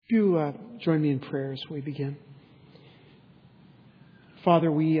you join me in prayer as we begin? Father,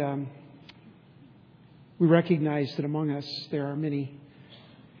 we recognize that among us there are many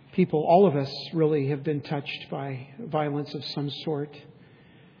people, all of us really have been touched by violence of some sort,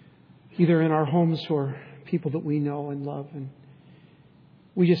 either in our homes or people that we know and love. And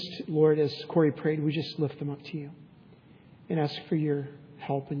we just, Lord, as Corey prayed, we just lift them up to you and ask for your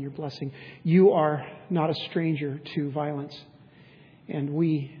help and your blessing. You are not a stranger to violence. And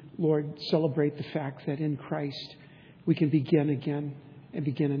we, Lord, celebrate the fact that in Christ we can begin again and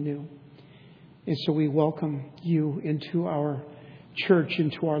begin anew. And so we welcome you into our church,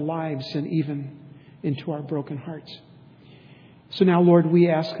 into our lives, and even into our broken hearts. So now, Lord, we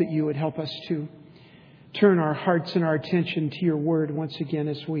ask that you would help us to turn our hearts and our attention to your word once again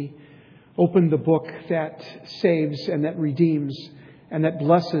as we open the book that saves and that redeems and that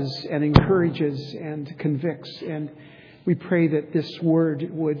blesses and encourages and convicts. And we pray that this word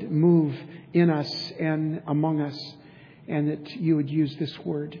would move in us and among us, and that you would use this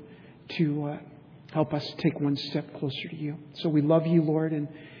word to help us take one step closer to you. So we love you, Lord, and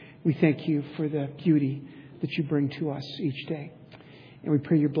we thank you for the beauty that you bring to us each day. And we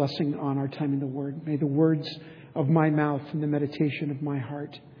pray your blessing on our time in the word. May the words of my mouth and the meditation of my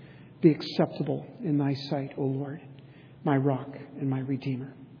heart be acceptable in thy sight, O Lord, my rock and my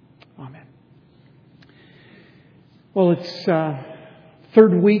redeemer. Amen. Well, it's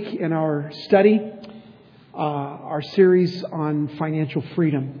third week in our study, our series on financial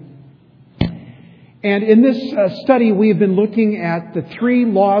freedom. And in this study, we have been looking at the three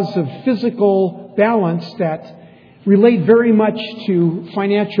laws of physical balance that relate very much to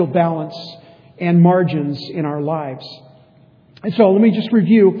financial balance and margins in our lives. And so let me just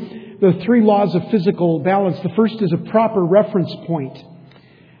review the three laws of physical balance. The first is a proper reference point.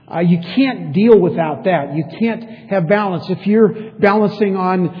 You can't deal without that. You can't have balance. If you're balancing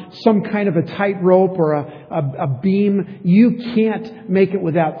on some kind of a tightrope or a beam, you can't make it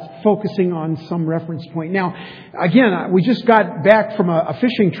without focusing on some reference point. Now, again, we just got back from a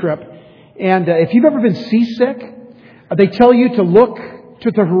fishing trip. And if you've ever been seasick, they tell you to look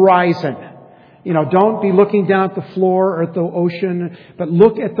to the horizon. You know, don't be looking down at the floor or at the ocean, but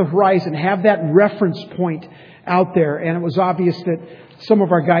look at the horizon. Have that reference point out there. And it was obvious that some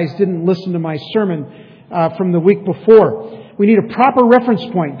of our guys didn't listen to my sermon from the week before. We need a proper reference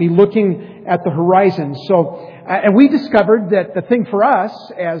point. Be looking at the horizon. So, and we discovered that the thing for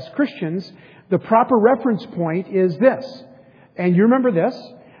us as Christians, the proper reference point is this. And you remember this.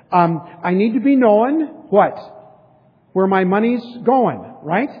 I need to be knowing what? Where my money's going,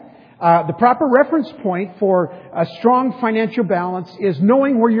 right? The proper reference point for a strong financial balance is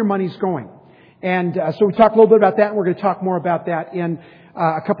knowing where your money's going. And so we talked a little bit about that, and we're going to talk more about that in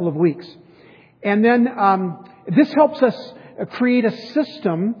a couple of weeks. And then this helps us create a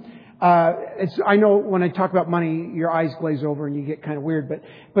system. I know when I talk about money, your eyes glaze over and you get kind of weird.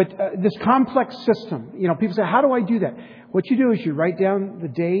 But this complex system, you know, people say, how do I do that? What you do is you write down the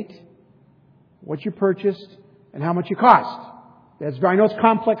date, what you purchased, and how much it cost. I know it's a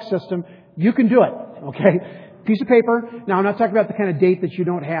complex system. You can do it, okay? Piece of paper. Now, I'm not talking about the kind of date that you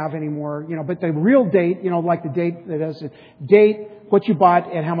don't have anymore, you know, but the real date, you know, like the date that has a date, what you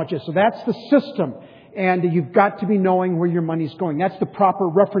bought, and how much it is. So that's the system. And you've got to be knowing where your money's going. That's the proper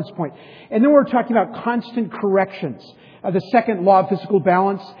reference point. And then we're talking about constant corrections. The second law of physical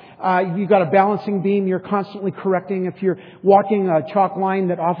balance, you've got a balancing beam you're constantly correcting. If you're walking a chalk line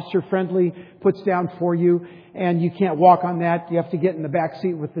that Officer Friendly puts down for you and you can't walk on that, you have to get in the back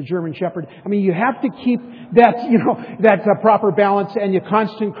seat with the German Shepherd. I mean, you have to keep that, you know, that proper balance and your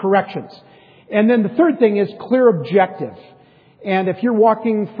constant corrections. And then the third thing is clear objective. And if you're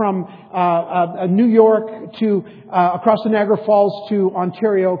walking from New York to across the Niagara Falls to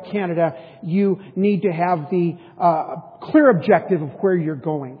Ontario, Canada, you need to have the clear objective of where you're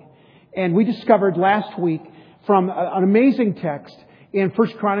going. And we discovered last week from an amazing text in 1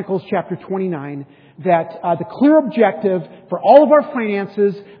 Chronicles chapter 29 that the clear objective for all of our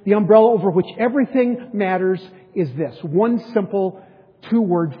finances, the umbrella over which everything matters, is this. One simple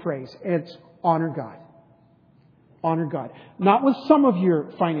two-word phrase. And it's honor God. Honor God. Not with some of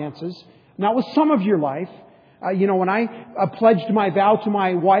your finances, not with some of your life. You know, when I pledged my vow to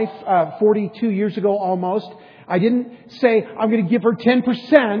my wife 42 years ago almost, I didn't say, I'm going to give her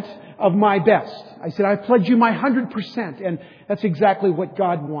 10% of my best. I said, I pledge you my 100%. And that's exactly what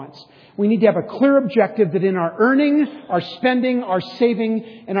God wants. We need to have a clear objective that in our earning, our spending, our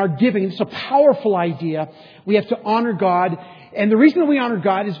saving, and our giving, it's a powerful idea. We have to honor God. And the reason that we honor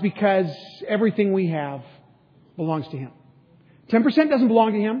God is because everything we have belongs to Him. 10% doesn't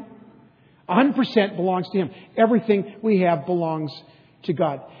belong to Him. 100% belongs to Him. Everything we have belongs to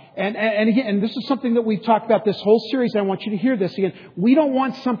God. And again, and this is something that we've talked about this whole series. I want you to hear this again. We don't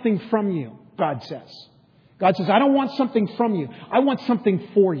want something from you, God says. God says, I don't want something from you. I want something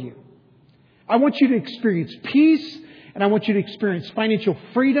for you. I want you to experience peace, and I want you to experience financial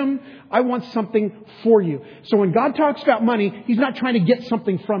freedom. I want something for you. So when God talks about money, He's not trying to get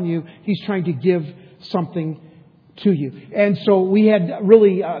something from you. He's trying to give something to you. And so we had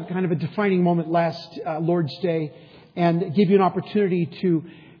really kind of a defining moment last Lord's Day, and give you an opportunity to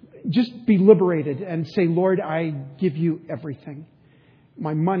just be liberated and say, Lord, I give you everything.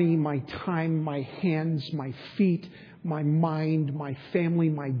 My money, my time, my hands, my feet, my mind, my family,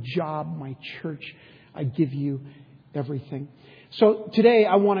 my job, my church. I give you everything. So today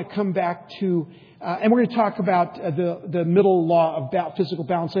I want to come back to, and we're going to talk about the middle law of physical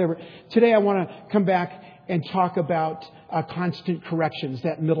balance later. Today I want to come back and talk about constant corrections,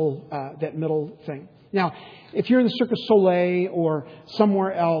 that middle thing. Now, if you're in the Cirque du Soleil or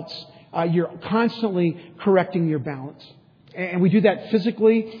somewhere else, you're constantly correcting your balance. And we do that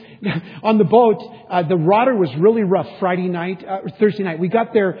physically. On the boat, the rudder was really rough Thursday night. We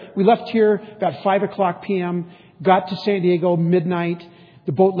got there, we left here about 5 o'clock p.m., got to San Diego midnight.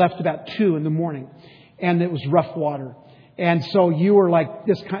 The boat left about 2 in the morning. And it was rough water. And so you were like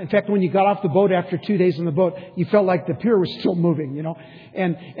this kind. In fact, when you got off the boat after 2 days on the boat, you felt like the pier was still moving, you know.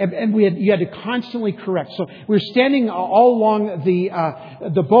 And you had to constantly correct. So we were standing all along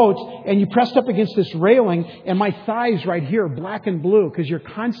the boat, and you pressed up against this railing, and my thighs right here are black and blue because you're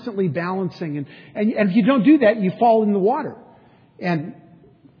constantly balancing. And if you don't do that, you fall in the water. And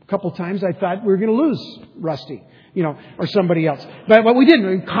a couple times I thought we were going to lose Rusty, you know, or somebody else. But we didn't.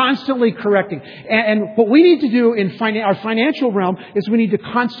 We were constantly correcting. And what we need to do in our financial realm is we need to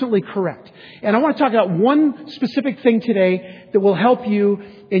constantly correct. And I want to talk about one specific thing today that will help you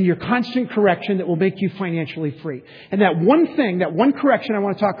in your constant correction that will make you financially free. And that one correction I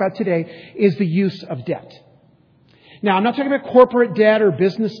want to talk about today is the use of debt. Now, I'm not talking about corporate debt or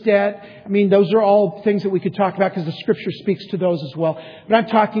business debt. I mean, those are all things that we could talk about because the Scripture speaks to those as well. But I'm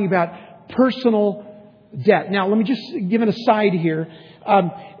talking about personal debt. Now, let me just give an aside here.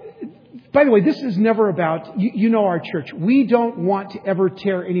 By the way, this is never about, you know our church. We don't want to ever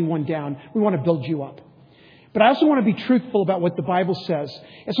tear anyone down. We want to build you up. But I also want to be truthful about what the Bible says.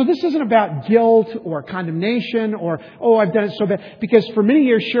 And so this isn't about guilt or condemnation or, oh, I've done it so bad. Because for many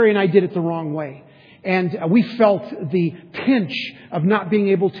years, Sherry and I did it the wrong way. And we felt the pinch of not being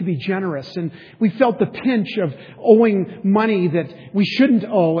able to be generous. And we felt the pinch of owing money that we shouldn't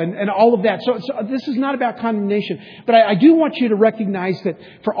owe and all of that. So this is not about condemnation. But I do want you to recognize that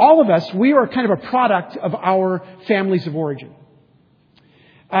for all of us, we are kind of a product of our families of origin.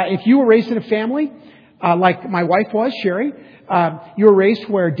 If you were raised in a family like my wife was, Sherry, you were raised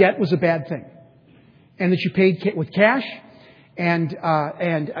where debt was a bad thing. And that you paid with cash. And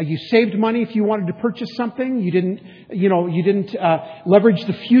you saved money if you wanted to purchase something. You didn't leverage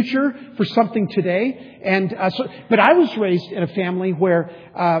the future for something today. But I was raised in a family where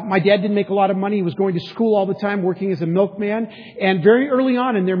my dad didn't make a lot of money. He was going to school all the time, working as a milkman, and very early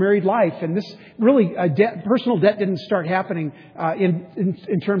on in their married life. And this really personal debt didn't start happening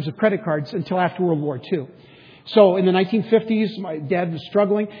in terms of credit cards until after World War II. So in the 1950s, my dad was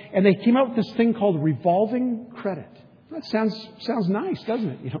struggling, and they came out with this thing called revolving credit. That sounds nice, doesn't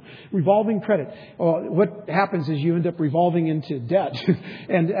it? You know, revolving credit. Well, what happens is you end up revolving into debt,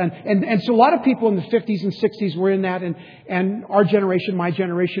 and so a lot of people in the 50s and 60s were in that, and our generation, my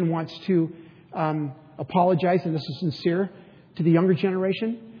generation, wants to apologize, and this is sincere, to the younger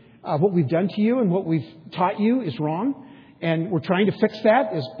generation. What we've done to you and what we've taught you is wrong. And we're trying to fix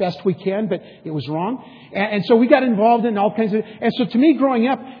that as best we can, but it was wrong. And so we got involved in all kinds of... And so to me, growing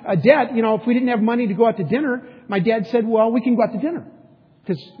up, debt, you know, if we didn't have money to go out to dinner, my dad said, well, we can go out to dinner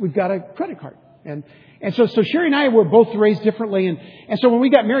because we've got a credit card. And so Sherry and I were both raised differently. And so when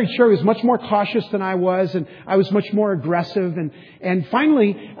we got married, Sherry was much more cautious than I was, and I was much more aggressive. And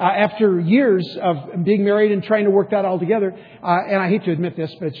finally, after years of being married and trying to work that all together, and I hate to admit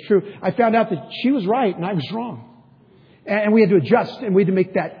this, but it's true, I found out that she was right and I was wrong. And we had to adjust, and we had to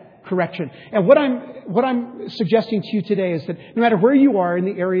make that correction. And what I'm suggesting to you today is that no matter where you are in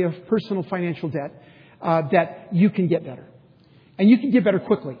the area of personal financial debt, that you can get better. And you can get better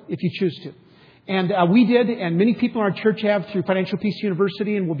quickly if you choose to. And we did, and many people in our church have through Financial Peace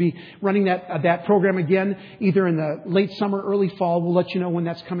University, and we'll be running that program again, either in the late summer, early fall. We'll let you know when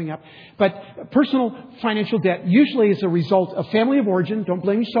that's coming up. But personal financial debt usually is a result of family of origin. Don't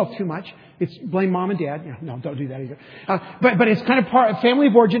blame yourself too much. It's blame mom and dad. No, don't do that either. But it's kind of part of family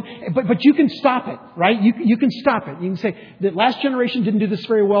of origin. But you can stop it, right? You can stop it. You can say the last generation didn't do this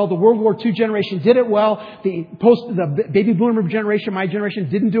very well. The World War II generation did it well. The baby boomer generation, my generation,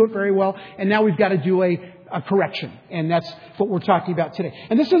 didn't do it very well. And now we've got to do a correction. And that's what we're talking about today.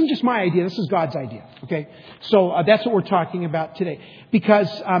 And this isn't just my idea. This is God's idea. Okay? So that's what we're talking about today. Because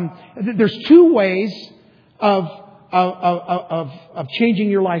there's two ways of changing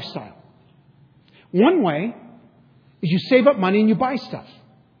your lifestyle. One way is you save up money and you buy stuff.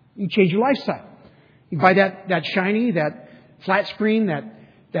 You change your lifestyle. You buy that shiny, that flat screen,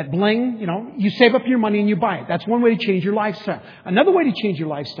 that bling, you save up your money and you buy it. That's one way to change your lifestyle. Another way to change your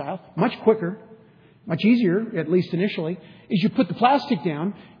lifestyle, much quicker, much easier, at least initially, is you put the plastic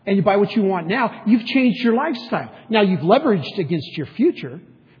down and you buy what you want now. You've changed your lifestyle. Now you've leveraged against your future,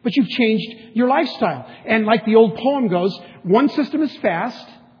 but you've changed your lifestyle. And like the old poem goes, one system is fast,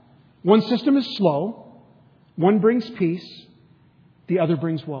 one system is slow, one brings peace, the other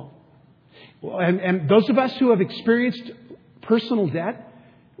brings woe. And those of us who have experienced personal debt,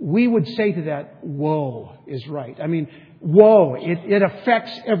 we would say to that, woe is right. I mean, woe. It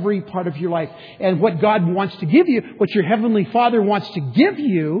affects every part of your life. And what God wants to give you, what your Heavenly Father wants to give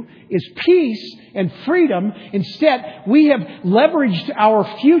you, is peace and freedom. Instead, we have leveraged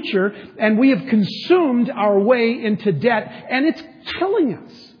our future and we have consumed our way into debt. And it's killing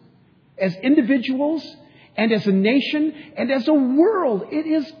us. As individuals and as a nation and as a world, it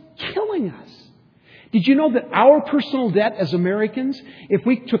is killing us. Did you know that our personal debt as Americans, if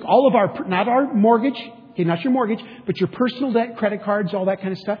we took all of our, not our mortgage, okay, not your mortgage, but your personal debt, credit cards, all that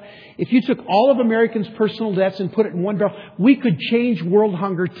kind of stuff, if you took all of Americans' personal debts and put it in one barrel, we could change world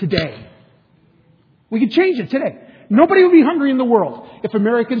hunger today. We could change it today. Nobody would be hungry in the world. If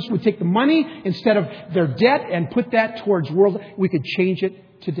Americans would take the money instead of their debt and put that towards world, we could change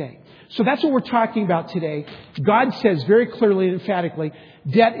it today. So that's what we're talking about today. God says very clearly and emphatically,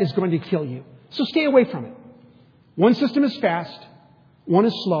 debt is going to kill you. So stay away from it. One system is fast. One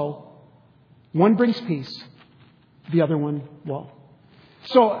is slow. One brings peace. The other one, well.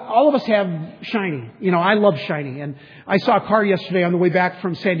 So all of us have shiny. I love shiny. And I saw a car yesterday on the way back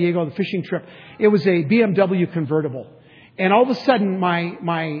from San Diego, the fishing trip. It was a BMW convertible. And all of a sudden,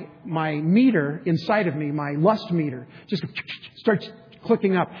 my meter inside of me, my lust meter, just starts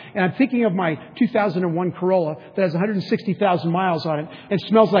clicking up. And I'm thinking of my 2001 Corolla that has 160,000 miles on it and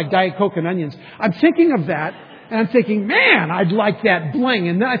smells like Diet Coke and onions. I'm thinking of that and I'm thinking, man, I'd like that bling.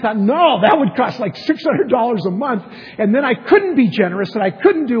 And then I thought, no, that would cost like $600 a month. And then I couldn't be generous and I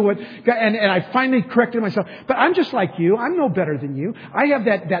couldn't do it. And I finally corrected myself. But I'm just like you. I'm no better than you. I have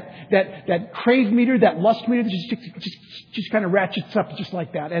that crave meter, that lust meter that just kind of ratchets up just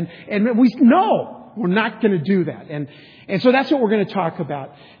like that. And we're not going to do that. And so that's what we're going to talk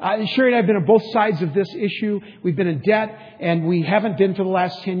about. Sherry and I have been on both sides of this issue. We've been in debt, and we haven't been for the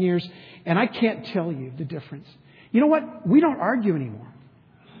last 10 years. And I can't tell you the difference. You know what? We don't argue anymore.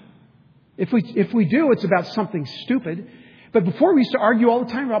 If we do, it's about something stupid. But before, we used to argue all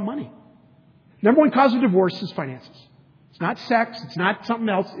the time about money. Number one cause of divorce is finances. It's not sex. It's not something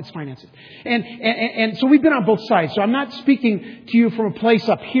else. It's finances. And so we've been on both sides. So I'm not speaking to you from a place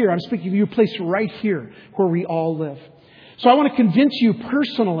up here. I'm speaking to you a place right here where we all live. So I want to convince you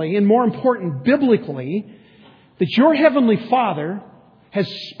personally, and more important, biblically, that your Heavenly Father has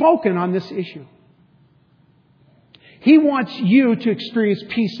spoken on this issue. He wants you to experience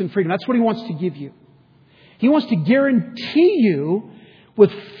peace and freedom. That's what He wants to give you. He wants to guarantee you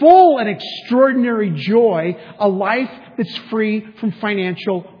with full and extraordinary joy a life that's free from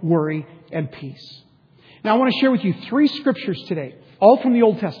financial worry and peace. Now I want to share with you 3 scriptures today, all from the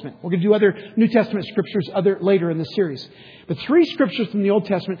Old Testament. We're going to do other New Testament scriptures later in the series. But 3 scriptures from the Old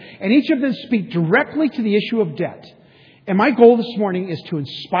Testament, and each of them speak directly to the issue of debt. And my goal this morning is to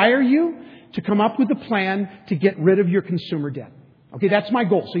inspire you to come up with a plan to get rid of your consumer debt. Okay, that's my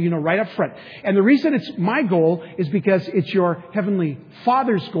goal. So you know right up front. And the reason it's my goal is because it's your Heavenly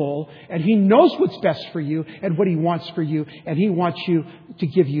Father's goal. And He knows what's best for you and what He wants for you. And He wants you to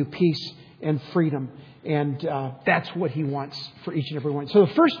give you peace and freedom. And that's what He wants for each and every one. So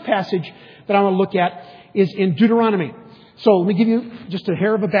the first passage that I want to look at is in Deuteronomy. So let me give you just a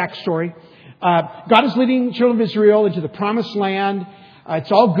hair of a backstory. God is leading the children of Israel into the promised land.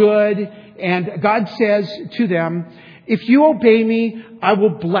 It's all good. And God says to them, if you obey me, I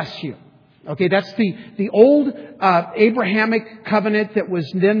will bless you. Okay, that's the old Abrahamic covenant that was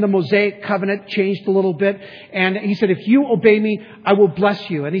then the Mosaic covenant, changed a little bit. And he said, if you obey me, I will bless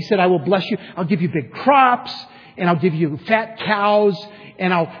you. And he said, I will bless you. I'll give you big crops, and I'll give you fat cows,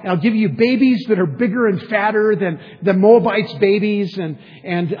 and I'll give you babies that are bigger and fatter than the Moabites' babies, and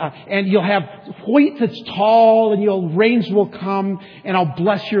you'll have wheat that's tall, and rains will come, and I'll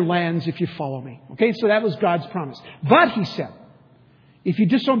bless your lands if you follow me. Okay, so that was God's promise. But he said, if you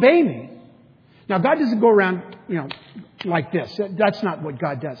disobey me, now God doesn't go around, like this. That's not what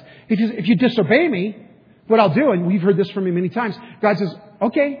God does. If you disobey me, what I'll do, and we've heard this from me many times, God says,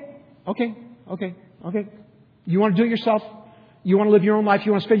 okay. You want to do it yourself? You want to live your own life?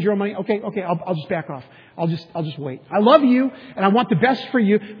 You want to spend your own money? Okay, I'll just back off. I'll just wait. I love you, and I want the best for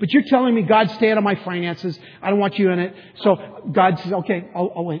you, but you're telling me, God, stay out of my finances. I don't want you in it. So God says, okay,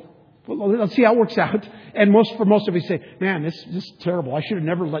 I'll wait. Well, let's see how it works out. And for most of us say, man, this is terrible. I should have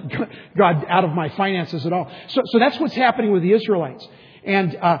never let God out of my finances at all. So that's what's happening with the Israelites.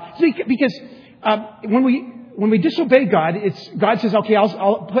 And because when we disobey God, God says, okay,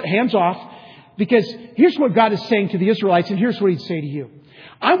 I'll put hands off. Because here's what God is saying to the Israelites, and here's what He'd say to you.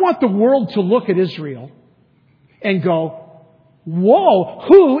 I want the world to look at Israel and go, whoa,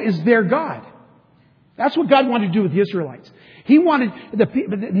 who is their God? That's what God wanted to do with the Israelites. He wanted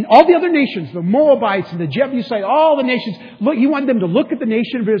all the other nations, the Moabites and the Jebusites, all the nations, He wanted them to look at the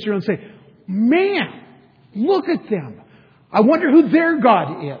nation of Israel and say, man, look at them. I wonder who their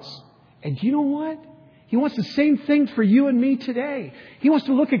God is. And do you know what? He wants the same thing for you and me today. He wants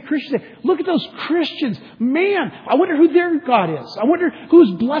to look at Christians. Look at those Christians. Man, I wonder who their God is. I wonder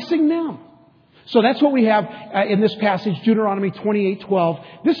who's blessing them. So that's what we have in this passage, Deuteronomy 28:12.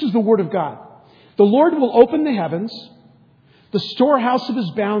 This is the Word of God. The Lord will open the heavens, the storehouse of His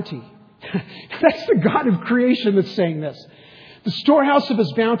bounty. That's the God of creation that's saying this. The storehouse of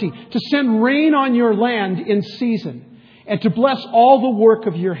His bounty, to send rain on your land in season, and to bless all the work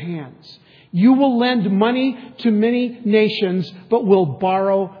of your hands. You will lend money to many nations, but will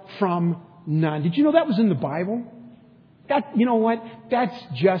borrow from none. Did you know that was in the Bible? You know what? That's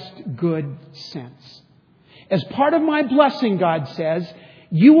just good sense. As part of my blessing, God says,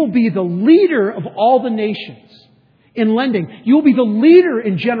 you will be the leader of all the nations in lending. You will be the leader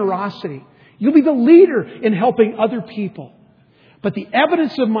in generosity. You'll be the leader in helping other people. But the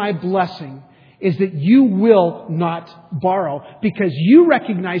evidence of my blessing is that you will not borrow because you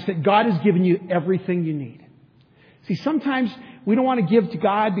recognize that God has given you everything you need. See, sometimes we don't want to give to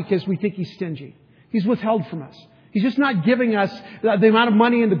God because we think He's stingy. He's withheld from us. He's just not giving us the amount of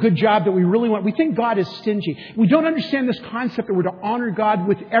money and the good job that we really want. We think God is stingy. We don't understand this concept that we're to honor God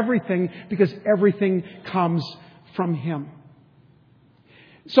with everything because everything comes from Him.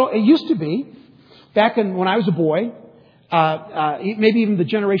 So it used to be, when I was a boy, maybe even the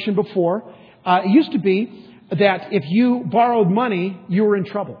generation before, it used to be that if you borrowed money, you were in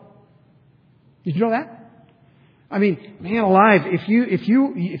trouble. Did you know that? I mean, man alive, if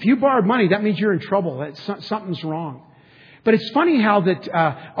you borrowed money, that means you're in trouble. Something's wrong. But it's funny how that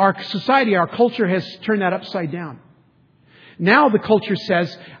our society, our culture has turned that upside down. Now the culture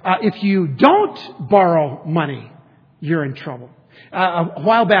says, if you don't borrow money, you're in trouble. A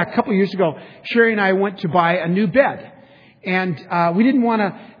while back, a couple of years ago, Sherry and I went to buy a new bed. And we didn't want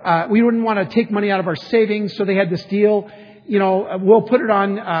to take money out of our savings, so they had this deal. We'll put it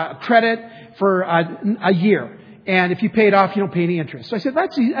on credit for a year, and if you pay it off, you don't pay any interest. So I said,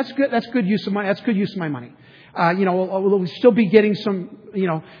 that's good. That's good use of money. That's good use of my money. We'll still be getting some,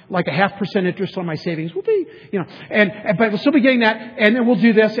 like a 0.5% interest on my savings. We'll be, but we'll still be getting that, and then we'll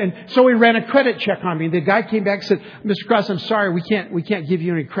do this. And so we ran a credit check on me. The guy came back and said, Mr. Cross, I'm sorry, we can't give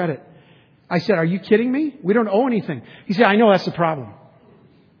you any credit. I said, are you kidding me? We don't owe anything. He said, I know that's the problem.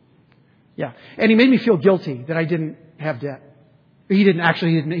 Yeah. And he made me feel guilty that I didn't have debt. He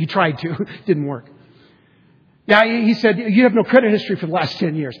didn't. He tried to. It didn't work. Now, he said, you have no credit history for the last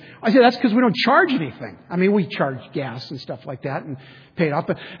 10 years. I said, that's because we don't charge anything. I mean, we charge gas and stuff like that and pay it off.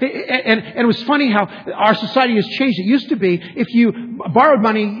 But, and it was funny how our society has changed. It used to be if you borrowed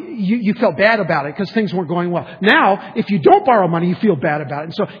money, you felt bad about it because things weren't going well. Now, if you don't borrow money, you feel bad about it.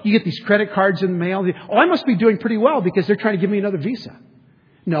 And so you get these credit cards in the mail. I must be doing pretty well because they're trying to give me another Visa.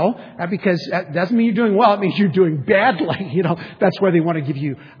 No, because that doesn't mean you're doing well. It means you're doing badly. That's why they want to give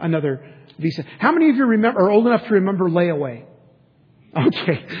you another Visa. How many of you are old enough to remember layaway?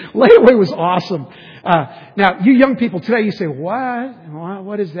 Okay. Layaway was awesome. Now, you young people today, you say, what?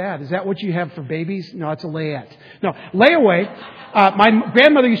 What is that? Is that what you have for babies? No, it's a layette. No, layaway. My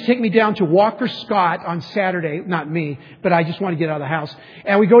grandmother used to take me down to Walker Scott on Saturday. Not me, but I just want to get out of the house.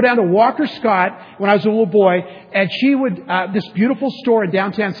 And we go down to Walker Scott when I was a little boy. And she would, this beautiful store in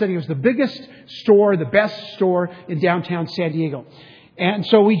downtown San Diego. It was the biggest store, the best store in downtown San Diego. And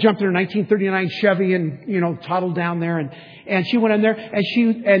so we jumped in her 1939 Chevy and, toddled down there. And she went in there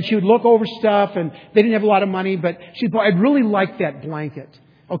and she would look over stuff, and they didn't have a lot of money, but she thought, I'd really like that blanket.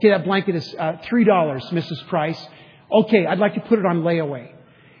 Okay, that blanket is $3, Mrs. Price. Okay, I'd like to put it on layaway.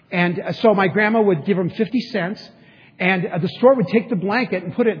 And so my grandma would give them 50 cents, and the store would take the blanket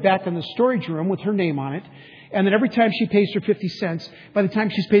and put it back in the storage room with her name on it. And then every time she pays her 50 cents, by the time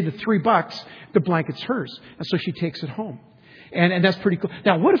she's paid the $3, the blanket's hers. And so she takes it home. And that's pretty cool.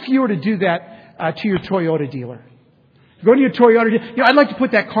 Now, what if you were to do that to your Toyota dealer? Go to your Toyota dealer. I'd like to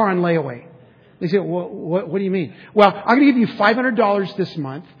put that car on layaway. They say, well, what do you mean? Well, I'm going to give you $500 this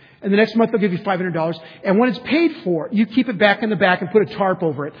month. And the next month they'll give you $500. And when it's paid for, you keep it back in the back and put a tarp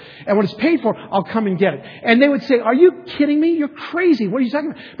over it. And when it's paid for, I'll come and get it. And they would say, are you kidding me? You're crazy. What are you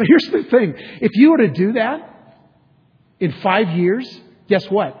talking about? But here's the thing. If you were to do that in 5 years, guess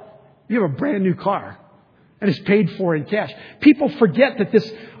what? You have a brand new car. And it's paid for in cash. People forget that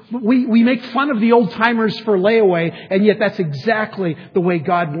we make fun of the old timers for layaway, and yet that's exactly the way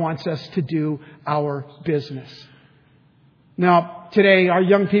God wants us to do our business. Now, today, our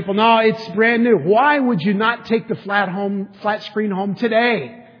young people, no, it's brand new. Why would you not take the flat screen home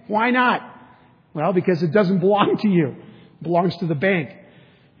today? Why not? Well, because it doesn't belong to you. It belongs to the bank.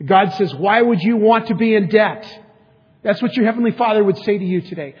 God says, why would you want to be in debt? That's what your Heavenly Father would say to you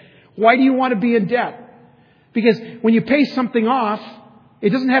today. Why do you want to be in debt? Because when you pay something off, it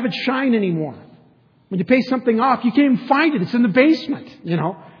doesn't have its shine anymore. When you pay something off, you can't even find it. It's in the basement,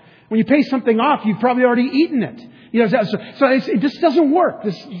 When you pay something off, you've probably already eaten it. So it just doesn't work.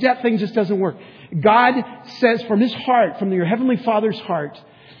 This debt thing just doesn't work. God says from His heart, from your Heavenly Father's heart,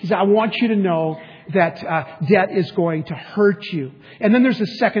 He says, I want you to know that debt is going to hurt you. And then there's a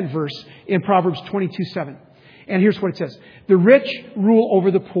second verse in Proverbs 22:7. And here's what it says. The rich rule over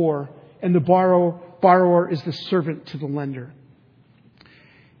the poor, and the borrower is the servant to the lender.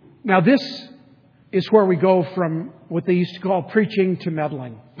 Now this is where we go from what they used to call preaching to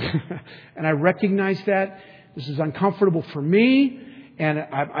meddling. And I recognize that. This is uncomfortable for me, and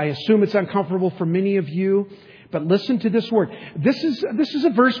I assume it's uncomfortable for many of you. But listen to this word. This is a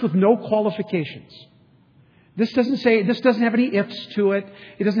verse with no qualifications. This doesn't have any ifs to it.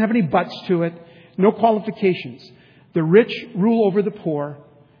 It doesn't have any buts to it. No qualifications. The rich rule over the poor,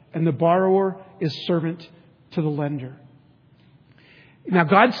 and the borrower is servant to the lender. Now,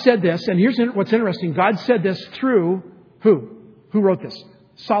 God said this, and here's what's interesting. God said this through who? Who wrote this?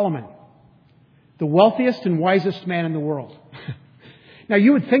 Solomon, the wealthiest and wisest man in the world. Now,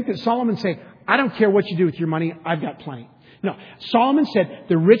 you would think that Solomon would say, I don't care what you do with your money, I've got plenty. No, Solomon said,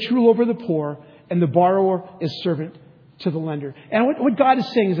 the rich rule over the poor, and the borrower is servant to the lender. And what God is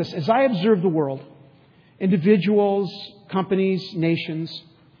saying is this: as I observe the world, individuals, companies, nations,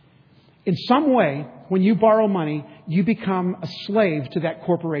 in some way, when you borrow money, you become a slave to that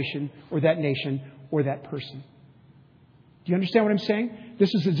corporation or that nation or that person. Do you understand what I'm saying?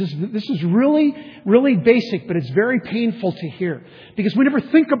 This is really, really basic, but it's very painful to hear. Because we never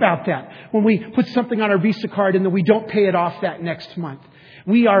think about that when we put something on our Visa card and then we don't pay it off that next month.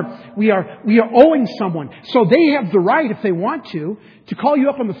 We are owing someone. So they have the right, if they want to call you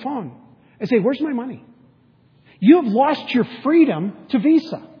up on the phone and say, where's my money? You have lost your freedom to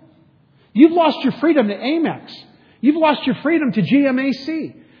Visa. You've lost your freedom to Amex. You've lost your freedom to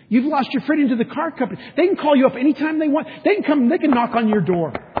GMAC. You've lost your freedom to the car company. They can call you up anytime they want. They can knock on your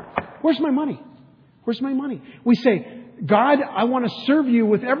door. Where's my money? Where's my money? We say, God, I want to serve you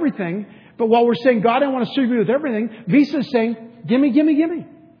with everything. But while we're saying, God, I want to serve you with everything, Visa is saying, gimme, gimme, gimme.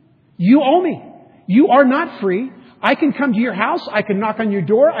 You owe me. You are not free. I can come to your house. I can knock on your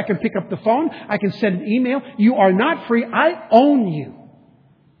door. I can pick up the phone. I can send an email. You are not free. I own you.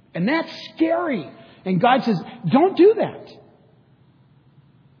 And that's scary. And God says, don't do that.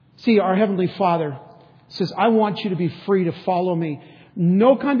 See, our Heavenly Father says, I want you to be free to follow me.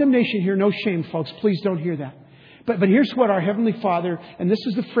 No condemnation here, no shame, folks. Please don't hear that. But here's what our Heavenly Father, and this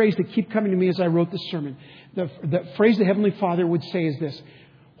is the phrase that kept coming to me as I wrote this sermon. The phrase the Heavenly Father would say is this: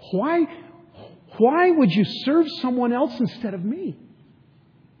 Why would you serve someone else instead of me?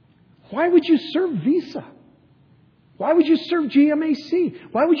 Why would you serve Visa? Why would you serve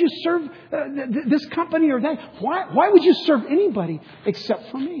GMAC? Why would you serve this company or that? Why would you serve anybody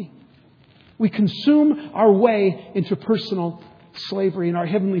except for me? We consume our way into personal slavery. And our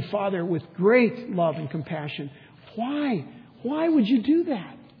Heavenly Father, with great love and compassion, why? Why would you do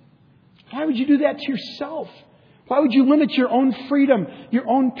that? Why would you do that to yourself? Why would you limit your own freedom, your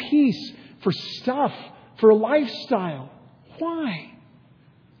own peace for stuff, for a lifestyle? Why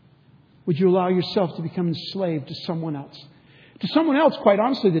would you allow yourself to become enslaved to someone else? To someone else, quite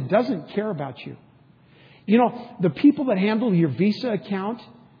honestly, that doesn't care about you. You know, the people that handle your Visa account,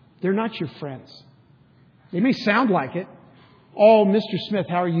 they're not your friends. They may sound like it. Oh, Mr. Smith,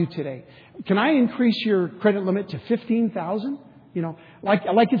 how are you today? Can I increase your credit limit to $15,000? You know, like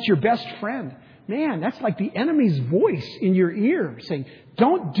it's your best friend. Man, that's like the enemy's voice in your ear saying,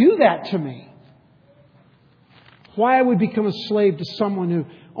 don't do that to me. Why I would become a slave to someone who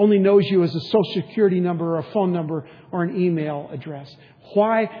only knows you as a social security number or a phone number or an email address?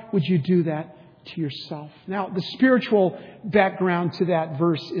 Why would you do that to yourself? Now, the spiritual background to that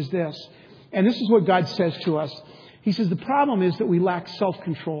verse is this. And this is what God says to us. He says the problem is that we lack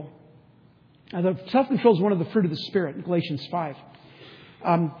self-control. Now, the self-control is one of the fruit of the Spirit in Galatians 5.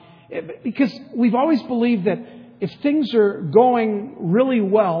 Because we've always believed that if things are going really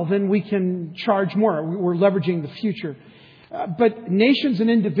well, then we can charge more. We're leveraging the future. But nations and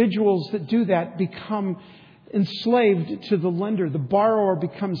individuals that do that become enslaved to the lender. The borrower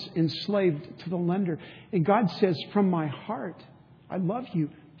becomes enslaved to the lender. And God says, from my heart, I love you.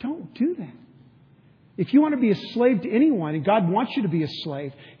 Don't do that. If you want to be a slave to anyone, and God wants you to be a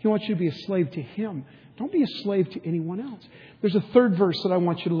slave, He wants you to be a slave to Him. Don't be a slave to anyone else. There's a third verse that I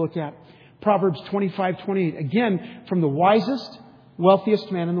want you to look at. Proverbs 25:28. Again, from the wisest,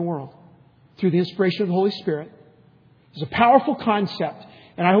 wealthiest man in the world. Through the inspiration of the Holy Spirit. It's a powerful concept.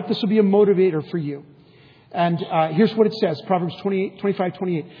 And I hope this will be a motivator for you. And here's what it says. Proverbs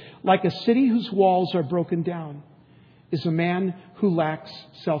 25:28. Like a city whose walls are broken down is a man who lacks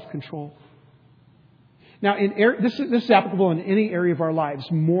self-control. Now, this is applicable in any area of our lives.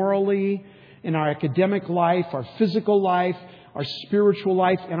 Morally, in our academic life, our physical life, our spiritual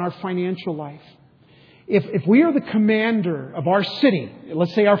life, and our financial life. If we are the commander of our city,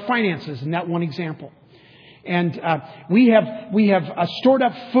 let's say our finances in that one example, and we have stored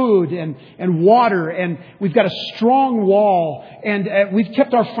up food and water, and we've got a strong wall, and we've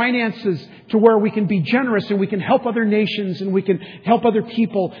kept our finances to where we can be generous and we can help other nations and we can help other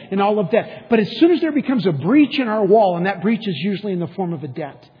people and all of that. But as soon as there becomes a breach in our wall, and that breach is usually in the form of a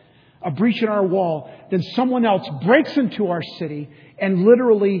debt, a breach in our wall, then someone else breaks into our city and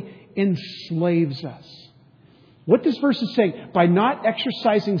literally enslaves us. What this verse is saying, by not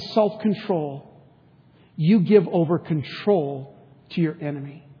exercising self-control, you give over control to your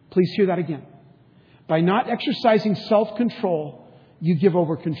enemy. Please hear that again. By not exercising self-control, you give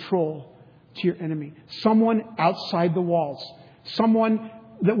over control to your enemy. Someone outside the walls. Someone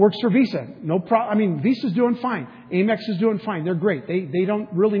that works for Visa. No problem. I mean, Visa's doing fine. Amex is doing fine. They're great. They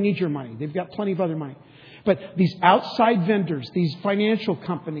don't really need your money. They've got plenty of other money. But these outside vendors, these financial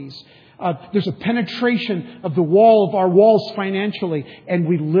companies, there's a penetration of the wall of our walls financially, and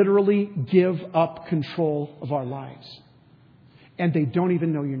we literally give up control of our lives. And they don't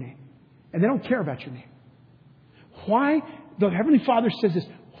even know your name. And they don't care about your name. Why? The Heavenly Father says this.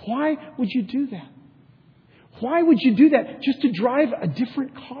 Why would you do that? Why would you do that just to drive a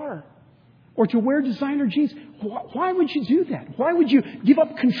different car or to wear designer jeans? Why would you do that? Why would you give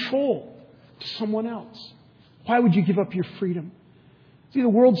up control to someone else? Why would you give up your freedom? See, the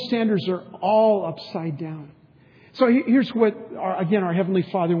world standards are all upside down. So here's what, our Heavenly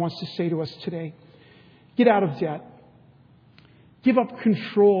Father wants to say to us today. Get out of debt. Give up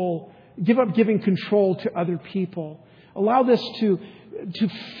control. Give up giving control to other people. Allow this to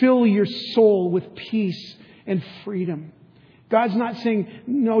fill your soul with peace and freedom. God's not saying,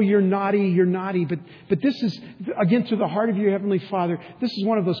 no, you're naughty. But this is, again, to the heart of your Heavenly Father, this is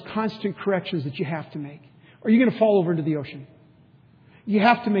one of those constant corrections that you have to make. Or you're going to fall over into the ocean. You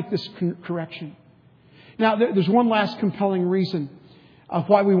have to make this correction. Now, there's one last compelling reason of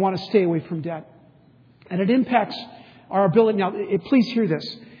why we want to stay away from debt. And it impacts our ability. Now, please hear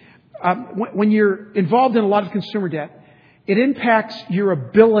this. When you're involved in a lot of consumer debt, it impacts your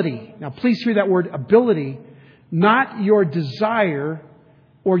ability. Now, please hear that word ability, not your desire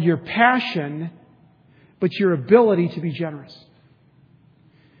or your passion, but your ability to be generous.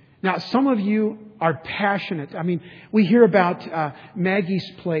 Now, some of you are passionate. I mean, we hear about Maggie's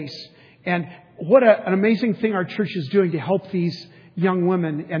Place and what an amazing thing our church is doing to help these young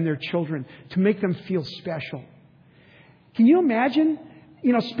women and their children, to make them feel special. Can you imagine,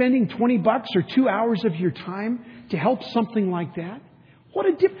 spending $20 or 2 hours of your time to help something like that?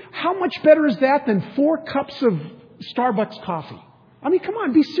 How much better is that than 4 cups of Starbucks coffee? I mean, come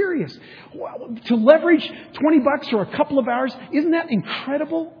on, be serious. To leverage $20 or a couple of hours, isn't that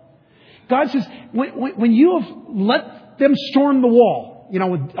incredible? God says, when you have let them storm the wall,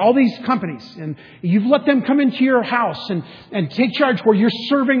 with all these companies, and you've let them come into your house and take charge where you're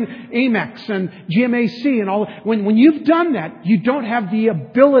serving Amex and GMAC and all. When you've done that, you don't have the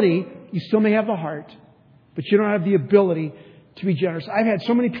ability, you still may have the heart, but you don't have the ability to be generous. I've had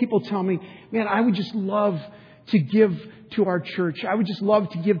so many people tell me, man, I would just love to give to our church. I would just love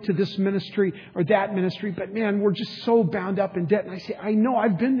to give to this ministry or that ministry. But man, we're just so bound up in debt. And I say, I know,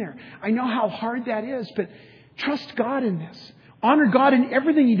 I've been there. I know how hard that is. But trust God in this. Honor God in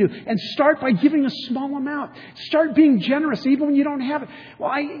everything you do. And start by giving a small amount. Start being generous even when you don't have it.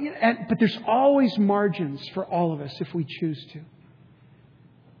 But there's always margins for all of us if we choose to.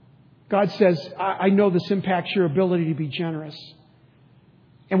 God says, I know this impacts your ability to be generous.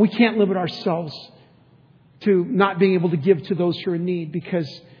 And we can't limit ourselves to not being able to give to those who are in need because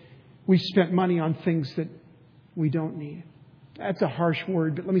we've spent money on things that we don't need. That's a harsh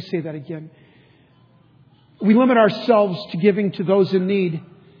word, but let me say that again. We limit ourselves to giving to those in need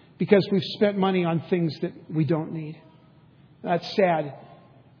because we've spent money on things that we don't need. That's sad.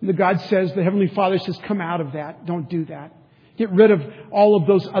 God says, the Heavenly Father says, come out of that. Don't do that. Get rid of all of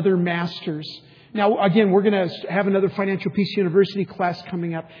those other masters. Now, again, we're going to have another Financial Peace University class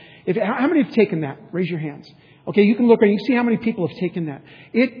coming up. How many have taken that? Raise your hands. Okay, you can look and you can see how many people have taken that.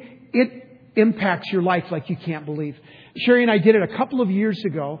 It impacts your life like you can't believe. Sherry and I did it a couple of years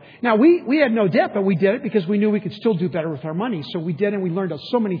ago. Now, we had no debt, but we did it because we knew we could still do better with our money. So we did, and we learned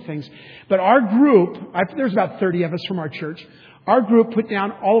so many things. But our group, there's about 30 of us from our church, our group put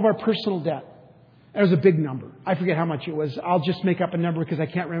down all of our personal debt. It was a big number. I forget how much it was. I'll just make up a number because I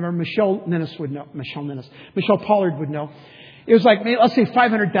can't remember. Michelle Pollard would know. It was like, let's say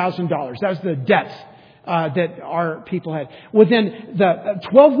 $500,000. That was the debts that our people had. Within the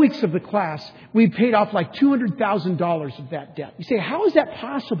 12 weeks of the class, we paid off like $200,000 of that debt. You say, how is that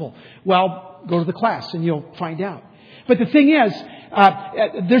possible? Well, go to the class and you'll find out. But the thing is,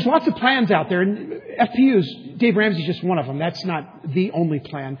 there's lots of plans out there, and FPU's, Dave Ramsey's just one of them. That's not the only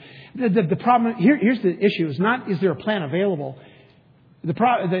plan. The problem, here's the issue, is not is there a plan available.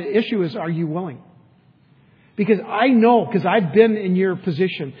 The issue is, are you willing? Because I know, because I've been in your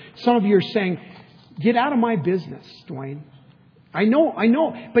position, some of you are saying, get out of my business, Dwayne. I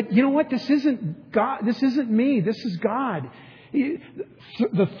know. But you know what? This isn't God. This isn't me. This is God.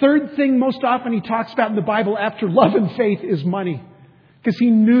 The third thing most often he talks about in the Bible after love and faith is money. Because he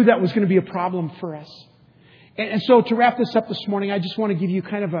knew that was going to be a problem for us. And so to wrap this up this morning, I just want to give you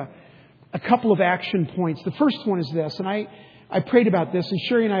kind of a couple of action points. The first one is this, and I prayed about this, and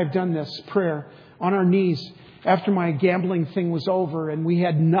Sherry and I have done this prayer on our knees after my gambling thing was over and we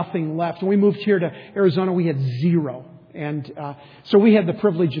had nothing left. When we moved here to Arizona, we had zero. And so we had the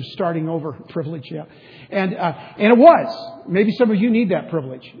privilege of starting over. And it was. Maybe some of you need that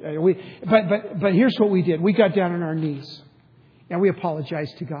privilege. But here's what we did. We got down on our knees and we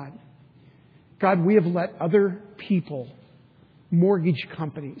apologized to God. God, we have let other people, mortgage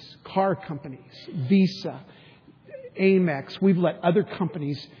companies, car companies, Visa, Amex, we've let other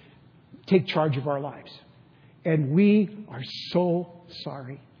companies take charge of our lives. And we are so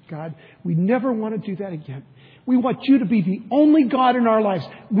sorry, God. We never want to do that again. We want you to be the only God in our lives.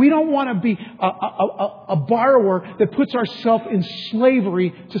 We don't want to be a borrower that puts ourselves in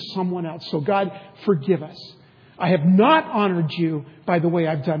slavery to someone else. So God, forgive us. I have not honored you by the way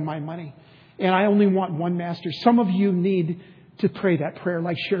I've done my money. And I only want one master. Some of you need to pray that prayer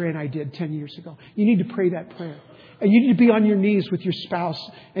like Sherry and I did 10 years ago. You need to pray that prayer. And you need to be on your knees with your spouse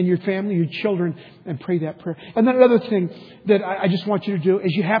and your family, your children, and pray that prayer. And then another thing that I just want you to do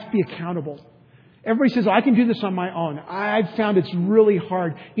is you have to be accountable. Everybody says, I can do this on my own. I've found it's really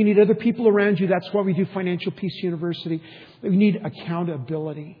hard. You need other people around you. That's why we do Financial Peace University. We need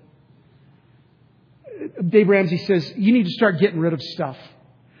accountability. Dave Ramsey says, you need to start getting rid of stuff.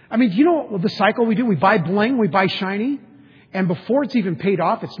 I mean, do you know the cycle we do? We buy bling, we buy shiny. And before it's even paid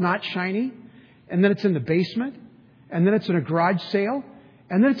off, it's not shiny. And then it's in the basement. And then it's in a garage sale.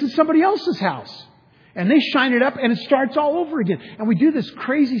 And then it's in somebody else's house. And they shine it up and it starts all over again. And we do this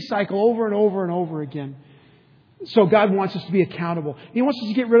crazy cycle over and over and over again. So God wants us to be accountable. He wants us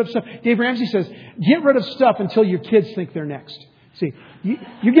to get rid of stuff. Dave Ramsey says, get rid of stuff until your kids think they're next. See,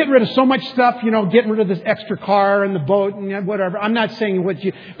 you're getting rid of so much stuff, getting rid of this extra car and the boat and whatever. I'm not saying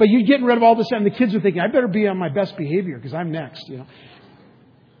but you're getting rid of all this stuff. And the kids are thinking, I better be on my best behavior because I'm next,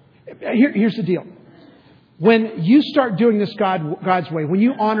 Here's the deal. When you start doing this God's way, when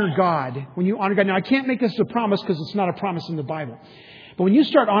you honor God, now I can't make this a promise because it's not a promise in the Bible. But when you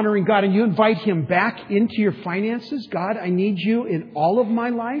start honoring God and you invite Him back into your finances, God, I need you in all of my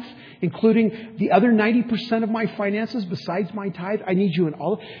life, including the other 90% of my finances besides my tithe. I need you in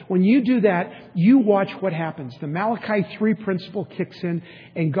all. When you do that, you watch what happens. The Malachi 3 principle kicks in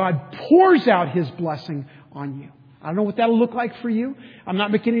and God pours out His blessing on you. I don't know what that'll look like for you. I'm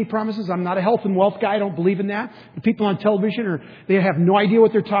not making any promises. I'm not a health and wealth guy. I don't believe in that. The people on television they have no idea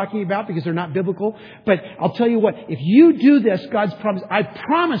what they're talking about because they're not biblical. But I'll tell you what, if you do this, God's promise, I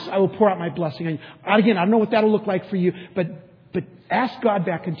promise I will pour out my blessing on you. Again, I don't know what that'll look like for you, but ask God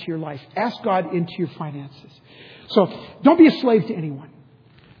back into your life. Ask God into your finances. So don't be a slave to anyone.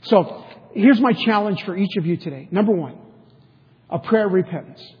 So here's my challenge for each of you today. Number one, a prayer of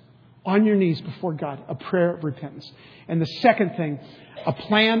repentance. On your knees before God, a prayer of repentance. And the second thing, a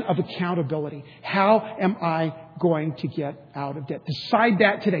plan of accountability. How am I going to get out of debt? Decide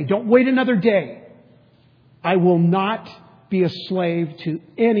that today. Don't wait another day. I will not be a slave to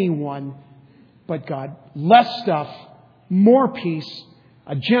anyone but God. Less stuff, more peace,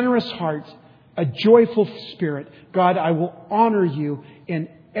 a generous heart, a joyful spirit. God, I will honor you in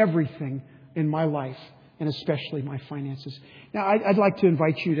everything in my life, and especially my finances. Now, I'd like to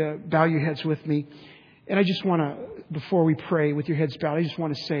invite you to bow your heads with me. And I just want to, before we pray with your heads bowed, I just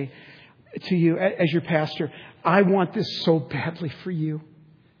want to say to you, as your pastor, I want this so badly for you.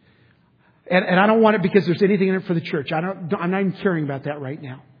 And I don't want it because there's anything in it for the church. I'm not even caring about that right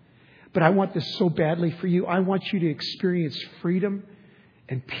now. But I want this so badly for you. I want you to experience freedom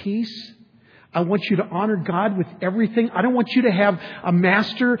and peace. I want you to honor God with everything. I don't want you to have a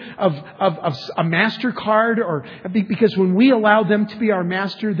master of a MasterCard, or because when we allow them to be our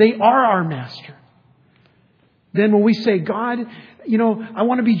master, they are our master. Then when we say, God, I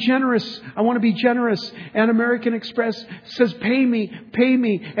want to be generous. I want to be generous. And American Express says, pay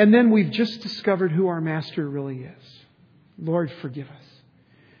me. And then we've just discovered who our master really is. Lord, forgive us.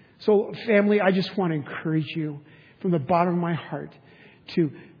 So family, I just want to encourage you from the bottom of my heart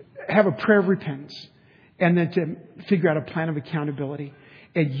to have a prayer of repentance, and then to figure out a plan of accountability,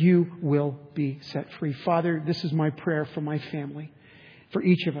 and you will be set free. Father, this is my prayer for my family, for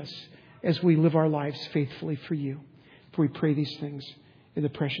each of us, as we live our lives faithfully for you. For we pray these things in the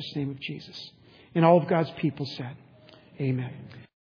precious name of Jesus. And all of God's people said, Amen.